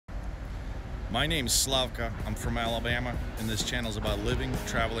My name's Slavka, I'm from Alabama, and this channel is about living,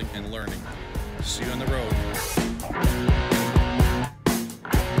 traveling, and learning. See you on the road.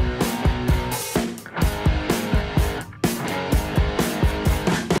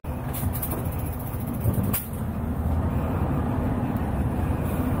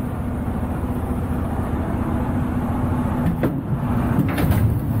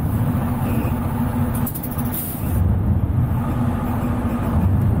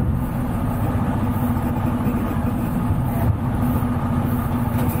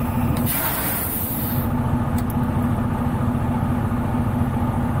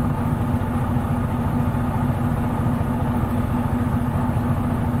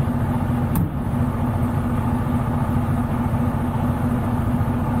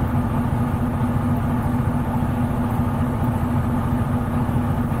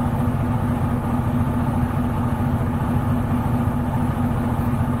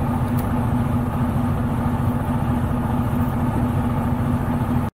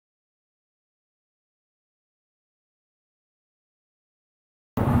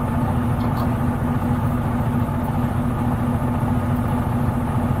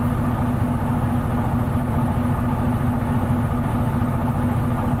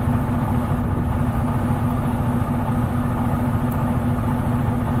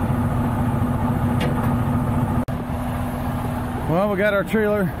 Well, we got our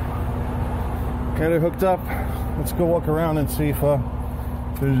trailer kind of hooked up. Let's go walk around and see if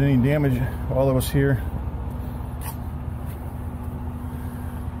there's any damage while it was here.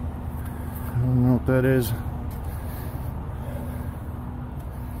 I don't know what that is.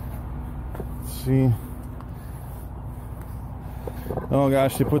 Let's see. Oh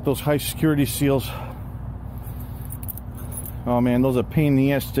gosh, they put those high security seals. Oh man, those are a pain in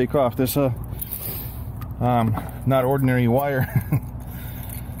the ass to take off. This not ordinary wire.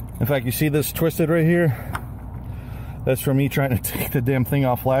 In fact, you see this twisted right here? That's from me trying to take the damn thing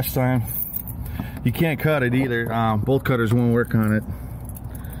off last time. You can't cut it either. Bolt cutters won't work on it.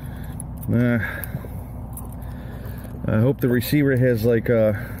 I hope the receiver has like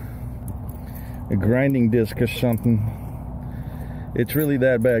a grinding disc or something. It's really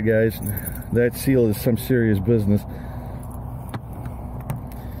that bad, guys. That seal is some serious business.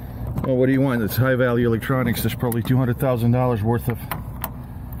 Well, what do you want? It's high value electronics. There's probably $200,000 worth of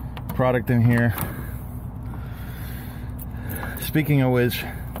product in here. Speaking of which,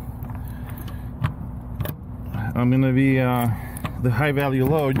 I'm gonna be the high value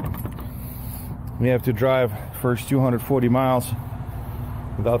load. We have to drive first 240 miles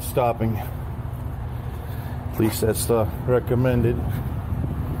without stopping. At least that's the recommended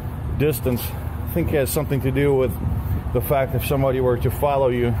distance. I think it has something to do with the fact if somebody were to follow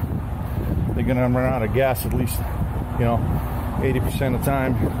you, they're gonna run out of gas at least, 80% of the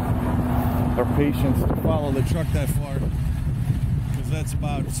time. Our patience to follow the truck that far, because that's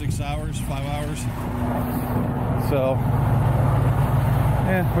about 6 hours, 5 hours. So,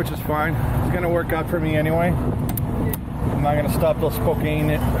 yeah, which is fine. It's gonna work out for me anyway. I'm not gonna stop till Spokane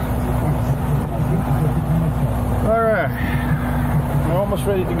it. All right, we're almost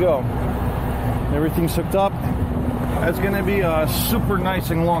ready to go. Everything's hooked up. It's gonna be a super nice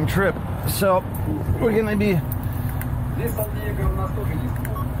and long trip. So we're gonna be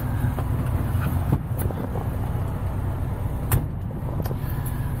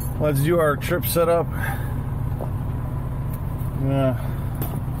let's do our trip setup.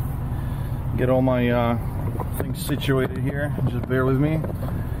 Get all my things situated here. Just bear with me.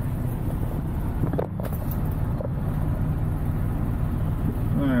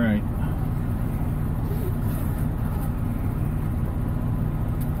 All right.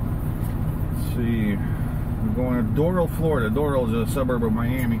 See, we're going to Doral, Florida. Doral is a suburb of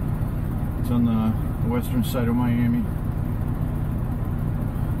Miami. It's on the western side of Miami,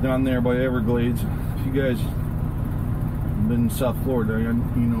 down there by Everglades. If you guys have been in South Florida, you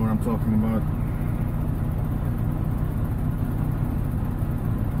know what I'm talking about.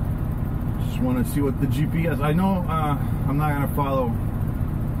 Just want to see what the GPS. I know I'm not going to follow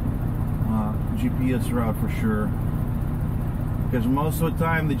GPS route for sure, because most of the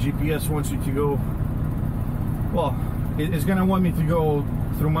time the GPS wants you to go, well, it's going to want me to go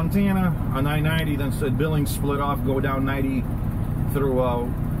through Montana on I-90, then said Billings, split off, go down 90 through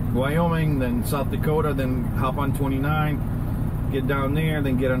Wyoming, then South Dakota, then hop on 29, get down there,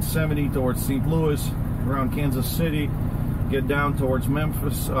 then get on 70 towards St. Louis, around Kansas City, get down towards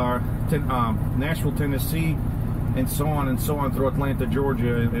Memphis, Nashville, Tennessee, and so on through Atlanta,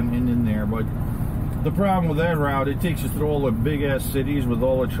 Georgia, and in there. But the problem with that route, it takes you through all the big ass cities with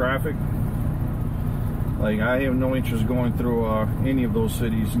all the traffic. Like, I have no interest going through any of those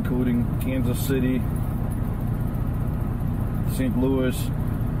cities, including Kansas City, St. Louis,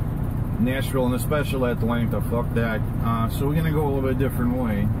 Nashville, and especially Atlanta. Fuck that. So we're gonna go a little bit different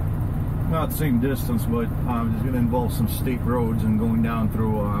way. Not the same distance, but it's gonna involve some state roads and going down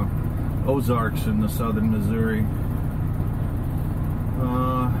through Ozarks in the southern Missouri.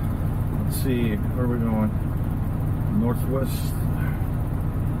 Let's see, where are we going? Northwest.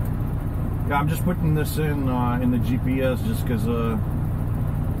 Yeah, I'm just putting this in the GPS just because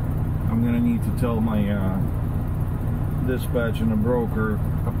I'm gonna need to tell my dispatch and the broker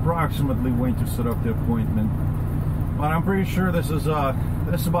approximately when to set up the appointment. But I'm pretty sure this is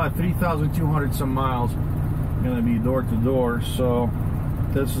about 3,200 some miles. Gonna be door to door, so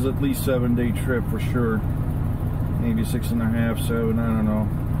this is at least 7-day trip for sure. Maybe 6.5, 7, I don't know.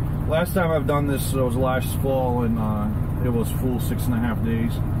 Last time I've done this was last fall, and it was full 6.5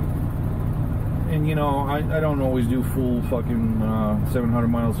 days. And you know, I don't always do full fucking 700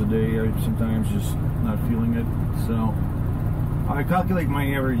 miles a day. I sometimes just not feeling it. So I calculate my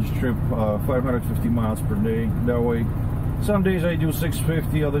average trip 550 miles per day. That way, some days I do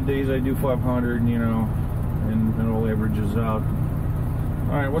 650, other days I do 500. You know, and it all averages out.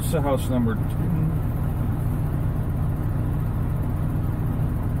 All right, what's the house number?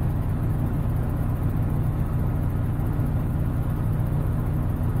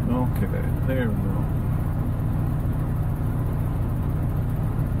 Okay, there we go.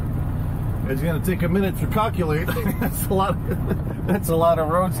 It's gonna take a minute to calculate. That's a lot. That's a lot of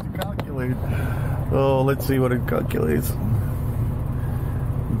roads to calculate. Oh, let's see what it calculates.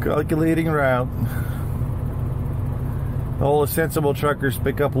 Calculating route. All the sensible truckers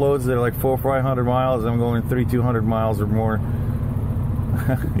pick up loads that are like 400 or 500 miles. I'm going 3,200 miles or more.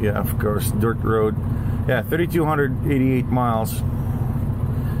 Yeah, of course, dirt road. Yeah, 3,288 miles.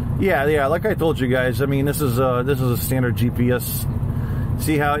 Yeah, like I told you guys, I mean, this is a standard GPS.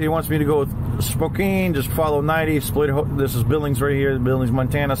 See how he wants me to go with Spokane, just follow 90, split, this is Billings right here, Billings,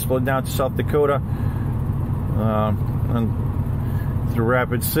 Montana, split down to South Dakota, and through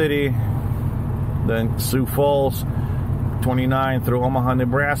Rapid City, then Sioux Falls, 29 through Omaha,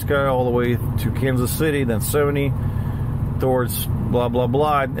 Nebraska, all the way to Kansas City, then 70 towards blah, blah,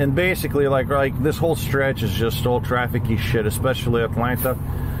 blah. And basically, like this whole stretch is just all trafficy shit, especially Atlanta.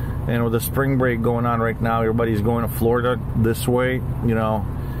 And with the spring break going on right now, everybody's going to Florida this way. You know,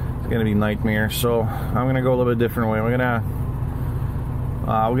 it's gonna be a nightmare. So I'm gonna go a little bit different way. We're gonna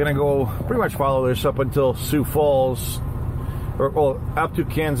go pretty much follow this up until Sioux Falls, or up to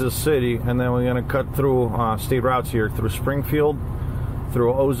Kansas City, and then we're gonna cut through state routes here through Springfield,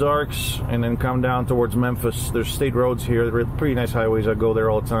 through Ozarks, and then come down towards Memphis. There's state roads here. They're pretty nice highways. I go there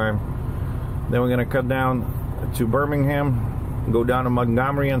all the time. Then we're gonna cut down to Birmingham. Go down to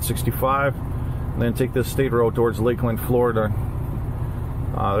Montgomery on 65, and then take this state road towards Lakeland, Florida.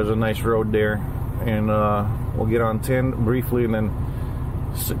 There's a nice road there, and we'll get on 10 briefly, and then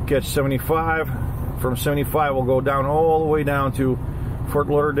catch 75. From 75, we'll go down all the way down to Fort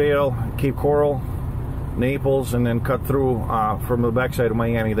Lauderdale, Cape Coral, Naples, and then cut through from the backside of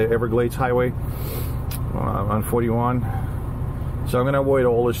Miami, the Everglades Highway on 41. So I'm going to avoid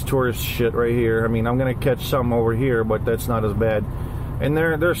all this tourist shit right here. I mean, I'm going to catch some over here, but that's not as bad. And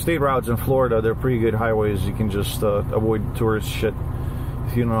there are state routes in Florida. They're pretty good highways. You can just avoid tourist shit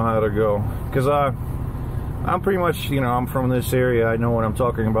if you know how to go. Because I'm pretty much, you know, I'm from this area. I know what I'm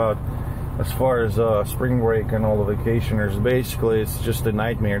talking about as far as spring break and all the vacationers. Basically, it's just a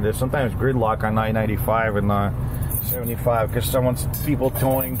nightmare. There's sometimes gridlock on I-95 and 75 because people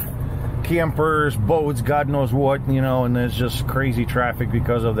towing campers, boats, God knows what, you know, and there's just crazy traffic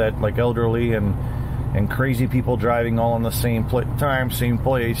because of that, like elderly and crazy people driving all in the same time, same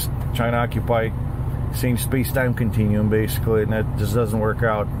place, trying to occupy same space-time continuum, basically, and that just doesn't work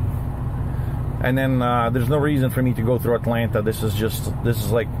out. And then there's no reason for me to go through Atlanta. This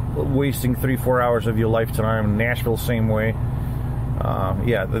is like wasting 3-4 hours of your lifetime. Nashville, same way.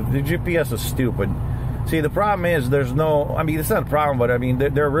 Yeah, the GPS is stupid. See, the problem is there's no, I mean, it's not a problem, but I mean,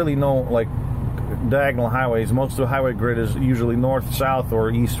 there are really no, like, diagonal highways. Most of the highway grid is usually north-south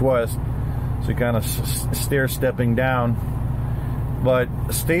or east-west, so you're kind of stair-stepping down. But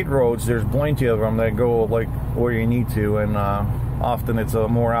state roads, there's plenty of them that go, like, where you need to, and often it's a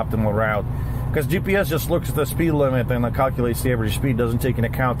more optimal route. Because GPS just looks at the speed limit and calculates the average speed, doesn't take into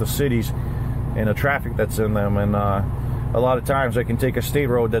account the cities and the traffic that's in them, and a lot of times I can take a state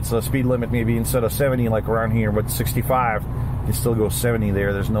road that's a speed limit maybe instead of 70 like around here, but 65, you can still go 70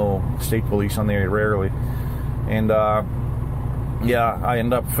 there. There's no state police on there, rarely. And yeah, I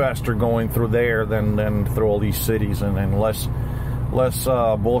end up faster going through there than through all these cities, and less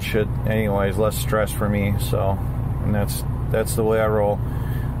bullshit anyways, less stress for me. So, and that's the way I roll.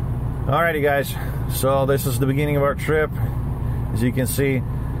 Alrighty guys, so this is the beginning of our trip. As you can see,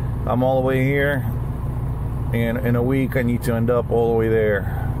 I'm all the way here, and in a week I need to end up all the way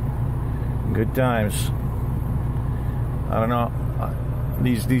there. Good times. I don't know,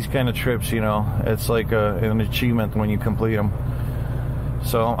 these kind of trips, you know, it's like an achievement when you complete them.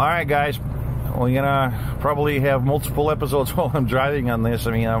 So alright guys, we're gonna probably have multiple episodes while I'm driving on this.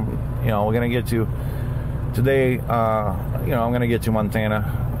 I mean, we're gonna get to today, I'm gonna get to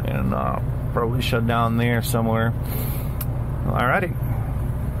Montana and probably shut down there somewhere. Alrighty.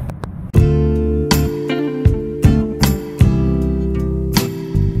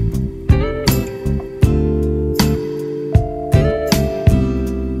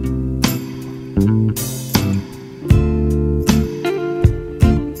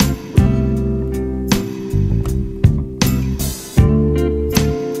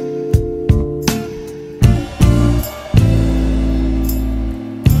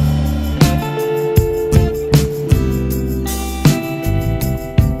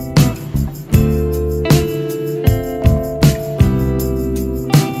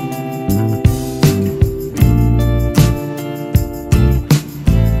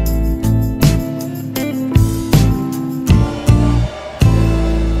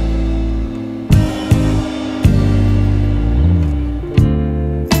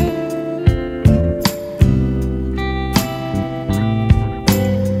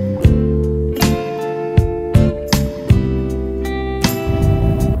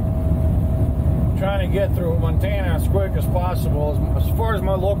 Get through Montana as quick as possible, as far as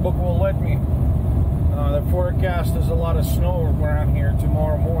my logbook will let me. The forecast is a lot of snow around here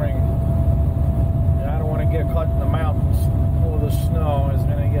tomorrow morning. I don't want to get caught in the mountains full of the snow. It's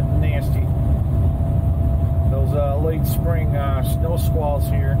going to get nasty. Those late spring snow squalls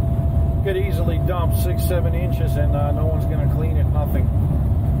here could easily dump 6-7 inches, and no one's going to clean it. Nothing.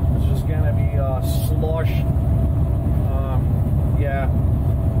 It's just going to be slush. Yeah.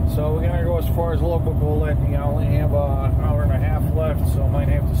 So we're gonna go as far as logbook will let me. I only have an hour and a half left, so I might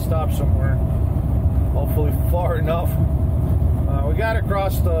have to stop somewhere. Hopefully far enough. We got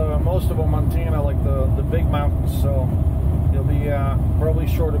across most of Montana, like the big mountains, so it'll be probably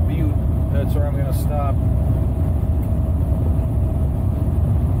short of Butte. That's where I'm gonna stop.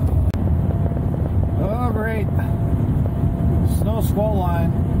 Oh, great. Snow squall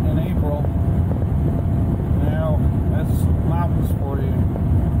line in April. Now, that's mountains for you.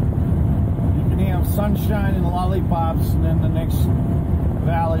 You have sunshine and lollipops, and then the next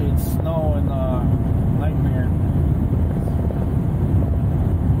valley it's snow and nightmare.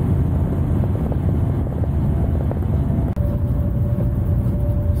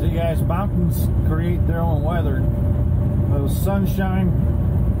 See guys, mountains create their own weather. Those sunshine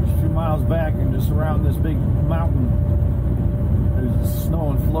just a few miles back, and just around this big mountain there's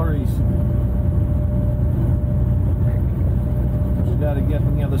snow and flurries. Got to get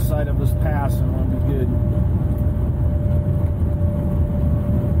on the other side of this pass and it'll be good.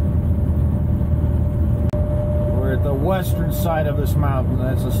 We're at the western side of this mountain.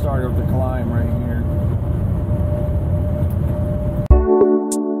 That's the start of the climb right here.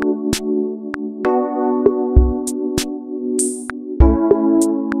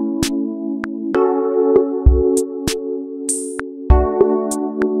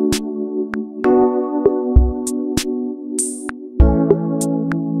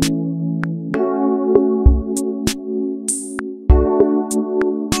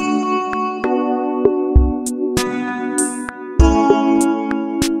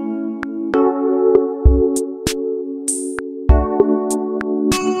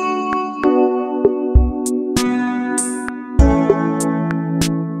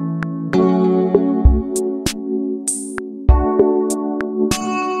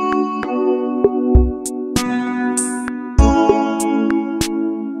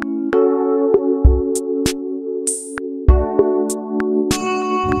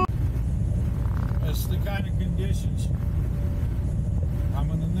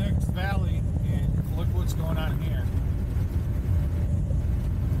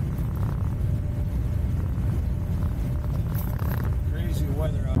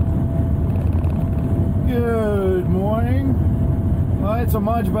 Good morning. Well, it's a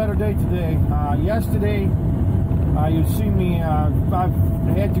much better day today. Yesterday, you've seen me, I've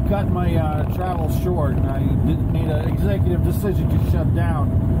had to cut my travel short. I made an executive decision to shut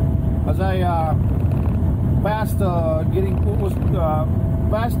down. As I past the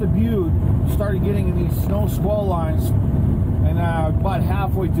Butte, started getting in these snow squall lines And about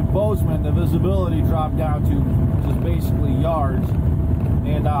halfway to Bozeman, the visibility dropped down to just basically yards,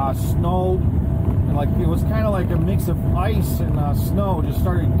 and snowed, and like it was kind of like a mix of ice and snow. Just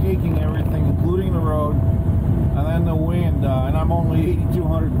started caking everything, including the road, and then the wind. And I'm only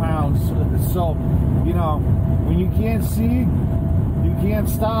 8,200 pounds, so you know, when you can't see, you can't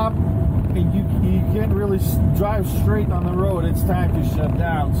stop, and you can't really drive straight on the road. It's time to shut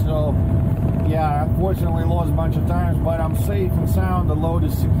down. So yeah, unfortunately lost a bunch of times, but I'm safe and sound. The load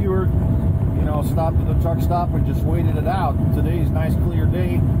is secure. You know, stopped at the truck stop and just waited it out. Today's a nice clear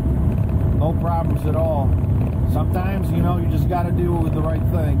day, no problems at all. Sometimes, you know, you just got to do the right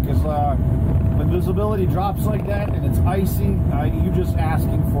thing, because when visibility drops like that and it's icy, you're just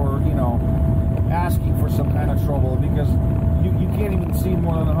asking for, you know, asking for some kind of trouble, because you can't even see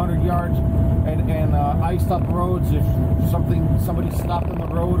more than 100 yards, and iced up roads, if somebody stopped on the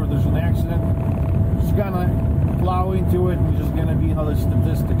road or there's an accident, just gonna plow into it and just gonna be another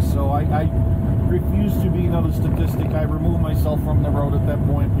statistic. So I refuse to be another statistic. I remove myself from the road at that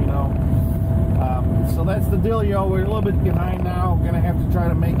point, you know. So that's the dealio. We're a little bit behind now. We're gonna have to try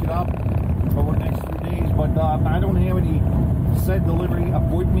to make it up over the next few days, but I don't have any set delivery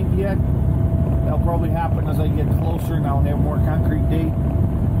appointment yet. That'll probably happen as I get closer and I'll have more concrete date.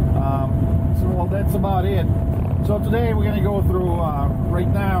 So well, that's about it. So today we're going to go through, right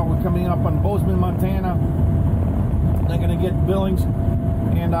now we're coming up on Bozeman, Montana. They're going to get Billings.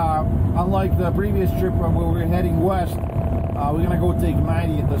 And unlike the previous trip where we were heading west, we're going to go take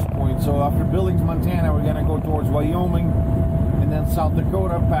 90 at this point. So after Billings, Montana, we're going to go towards Wyoming, and then South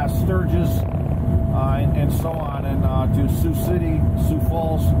Dakota, past Sturgis, and so on, and to Sioux City, Sioux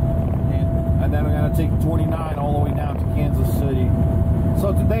Falls, and then we're going to take 29 all the way down to Kansas City.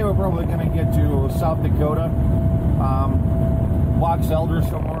 So today we're probably going to get to South Dakota, Box Elder,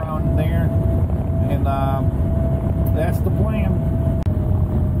 somewhere around there, and that's the plan.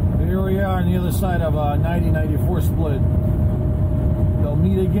 Here we are on the other side of 90-94 split. They'll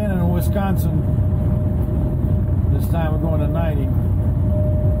meet again in Wisconsin. This time we're going to 90.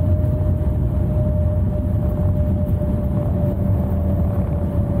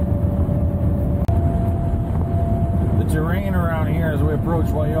 Terrain around here as we approach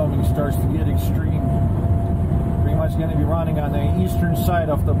Wyoming starts to get extreme. Pretty much going to be running on the eastern side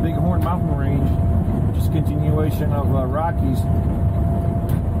of the Bighorn Mountain Range, just continuation of Rockies,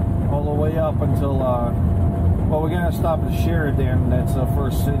 all the way up until, well, we're going to stop at Sheridan. That's the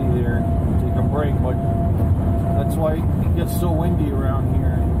first city there, take a break, but that's why it gets so windy around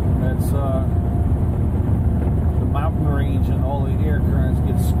here. That's the mountain range, and all the air currents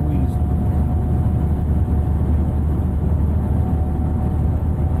get squeezed.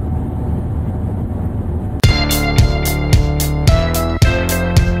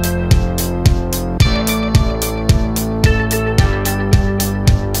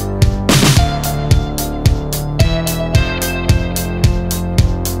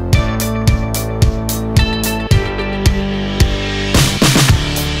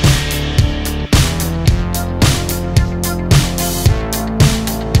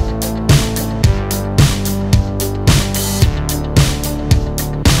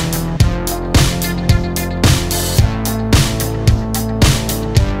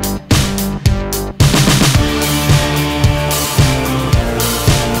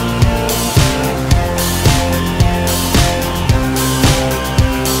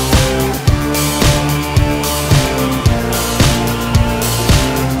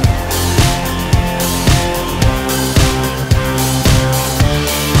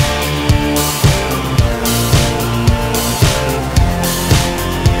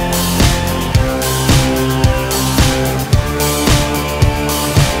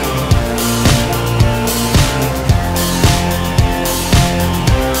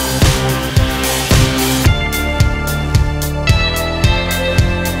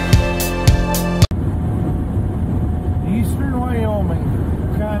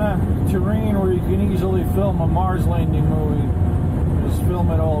 Terrain where you can easily film a Mars landing movie. Just film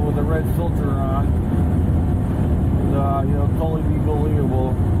it all with a red filter on, and you know, totally be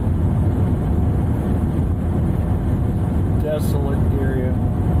believable. Desolate area,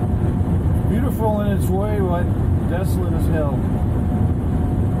 beautiful in its way, but desolate as hell.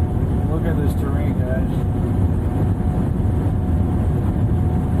 Look at this terrain, guys.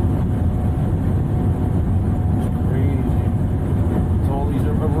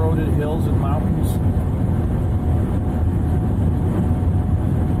 Eroded hills and mountains.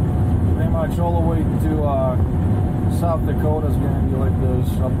 Pretty much all the way to South Dakota is going to be like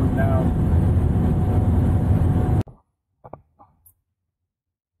this, up and down.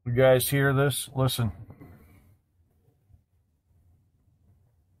 You guys hear this? Listen.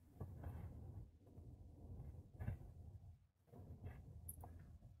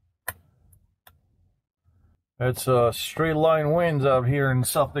 It's straight line winds out here in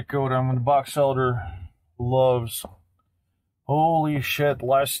South Dakota. I'm in the box elder loves. Holy shit,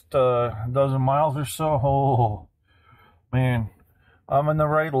 last dozen miles or so. Oh, man. I'm in the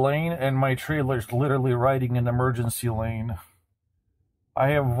right lane and my trailer's literally riding an emergency lane. I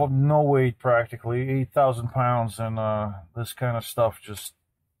have no weight practically, 8,000 pounds, and this kind of stuff just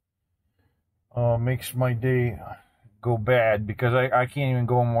makes my day go bad because I can't even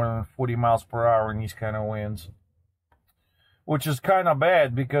go more than 40 miles per hour in these kind of winds. Which is kind of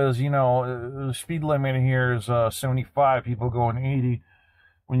bad because, you know, the speed limit here is 75, people going 80.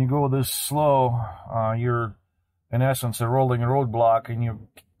 When you go this slow, you're, in essence, a rolling roadblock, and you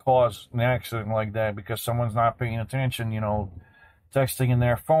cause an accident like that because someone's not paying attention, you know, texting in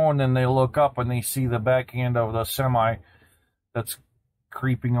their phone, and they look up and they see the back end of the semi that's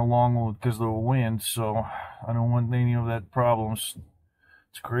creeping along because of the wind. So I don't want any of that problems.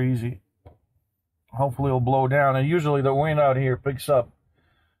 It's crazy. Hopefully it'll blow down. And usually the wind out here picks up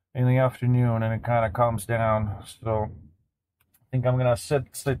in the afternoon and it kind of calms down. So I think I'm gonna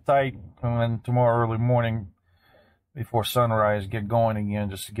sit tight, and then tomorrow early morning before sunrise get going again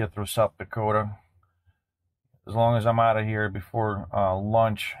just to get through South Dakota. As long as I'm out of here before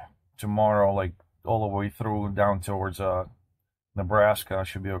lunch tomorrow, like all the way through down towards Nebraska, I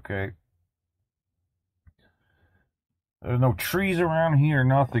should be okay. There's no trees around here,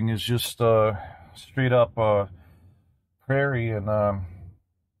 nothing. It's just straight up prairie, and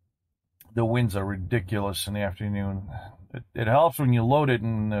the winds are ridiculous in the afternoon. It helps when you load it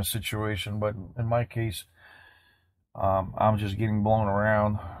in a situation, but in my case, I'm just getting blown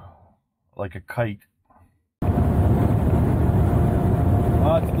around like a kite.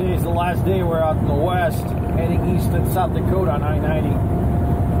 Today is the last day we're out in the west, heading east in South Dakota on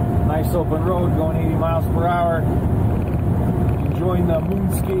I-90. Nice open road, going 80 miles per hour. Enjoying the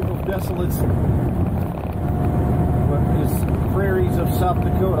moonscape of desolates. These prairies of South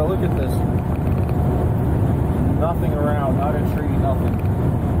Dakota. Look at this. Nothing around, not a tree, nothing.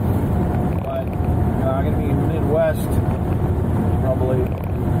 But I'm going to be in the Midwest, probably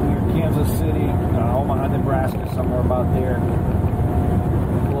near Kansas City, Omaha, Nebraska, somewhere about there.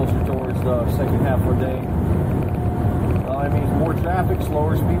 Closer towards the second half of the day. Well, that means more traffic,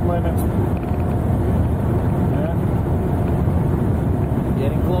 slower speed limits. Yeah.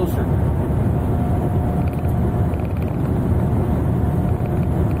 Getting closer.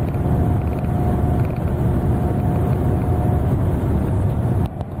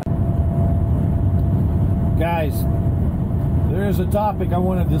 Guys, there's a topic I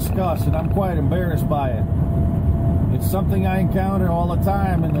want to discuss, and I'm quite embarrassed by it. It's something I encounter all the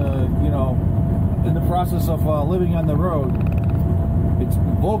time in the, you know, in the process of living on the road. It's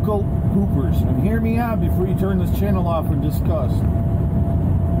vocal poopers. And hear me out before you turn this channel off and discuss.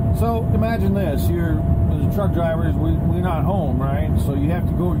 So imagine this: you're as truck drivers, we're not home, right? So you have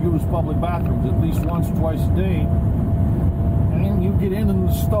to go use public bathrooms at least once or twice a day. And you get in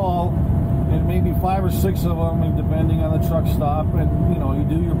the stall, and maybe 5 or 6 of them, depending on the truck stop, and you know, you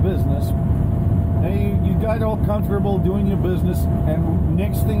do your business. Hey, you got all comfortable doing your business, and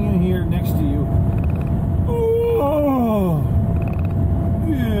next thing you hear next to you, oh,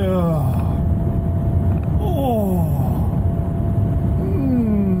 yeah, oh,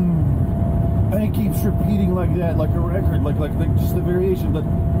 and it keeps repeating like that, like a record, like just the variation, but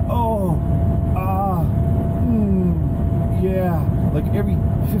oh, yeah, like every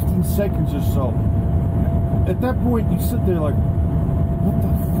 15 seconds or so. At that point, you sit there like, what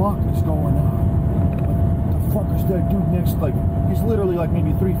the fuck is going on? Fuck is that dude next? Like, he's literally like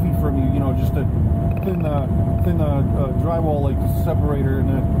maybe 3 feet from you, you know, just a thin drywall like separator,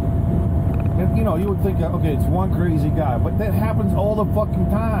 and you know, you would think, okay, it's one crazy guy, but that happens all the fucking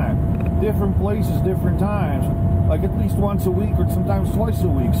time, different places, different times, like at least once a week or sometimes twice a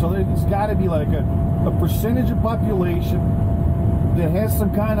week. So there's got to be like a percentage of population that has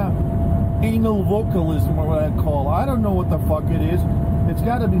some kind of anal vocalism, or what I'd call. I don't know what the fuck it is. It's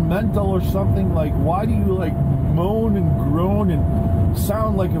got to be mental or something. Like, why do you like moan and groan and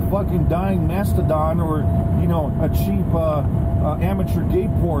sound like a fucking dying mastodon, or you know, a cheap amateur gay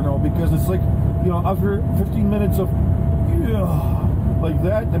porno? Because it's like, you know, after 15 minutes of like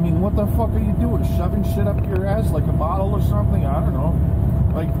that, I mean, what the fuck are you doing? Shoving shit up your ass like a bottle or something? I don't know.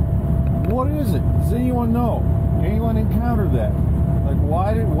 Like, what is it? Does anyone know? Anyone encounter that? Like,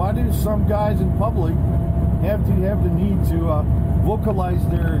 why do some guys in public have the need to vocalize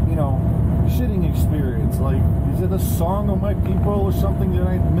their, you know, shitting experience? Like, is it a song of my people or something that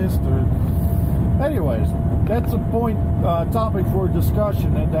I missed? Or, anyways, that's a topic for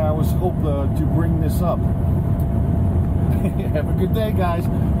discussion, and I was hoping to bring this up. Have a good day, guys.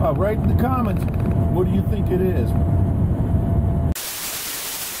 Write in the comments, What do you think it is?